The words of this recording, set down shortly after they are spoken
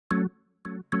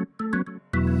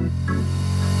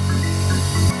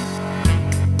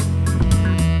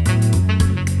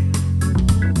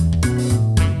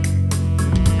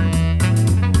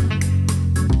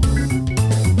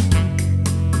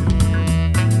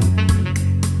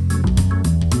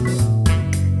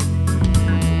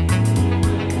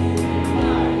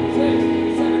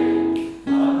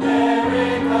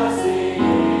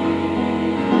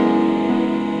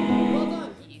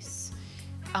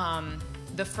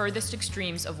furthest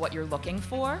extremes of what you're looking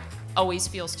for always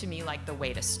feels to me like the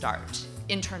way to start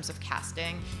in terms of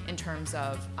casting, in terms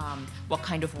of what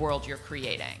kind of world you're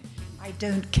creating. I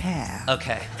don't care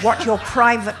what your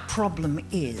private problem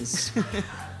is.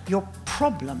 Your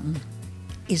problem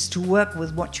is to work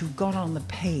with what you've got on the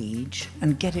page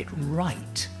and get it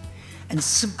right. And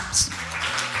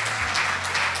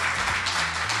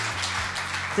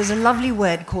there's a lovely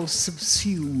word called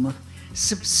subsume.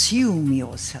 Subsume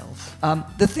yourself.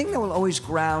 The thing that will always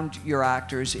ground your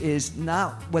actors is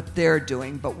not what they're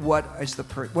doing, but what is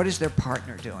their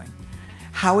partner doing?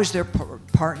 How is their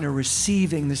partner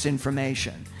receiving this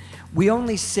information? We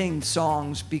only sing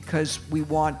songs because we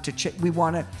want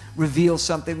to reveal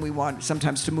something. We want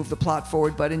sometimes to move the plot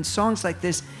forward. But in songs like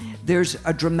this, there's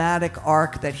a dramatic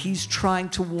arc that he's trying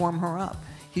to warm her up.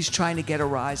 He's trying to get a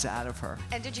rise out of her.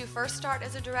 And did you first start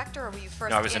as a director, or were you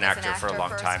first? No, I was an actor for a long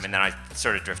first? time, and then I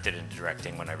sort of drifted into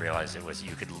directing when I realized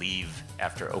you could leave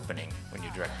after opening when you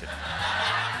directed.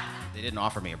 They didn't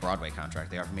offer me a Broadway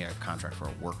contract. They offered me a contract for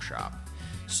a workshop.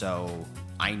 So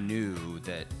I knew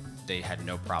that they had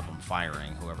no problem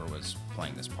firing whoever was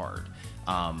playing this part.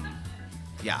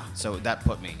 Yeah, so that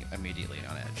put me immediately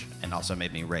on edge, and also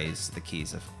made me raise the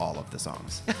keys of all of the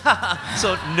songs.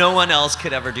 So no one else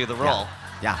could ever do the role.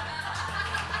 Yeah.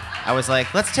 I was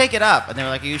like, let's take it up. And they were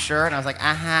like, are you sure? And I was like,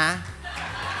 uh-huh.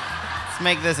 Let's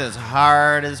make this as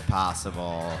hard as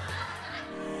possible.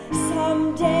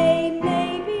 Someday,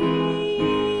 maybe,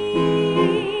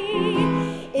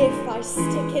 if I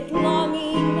stick it long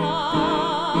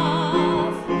enough.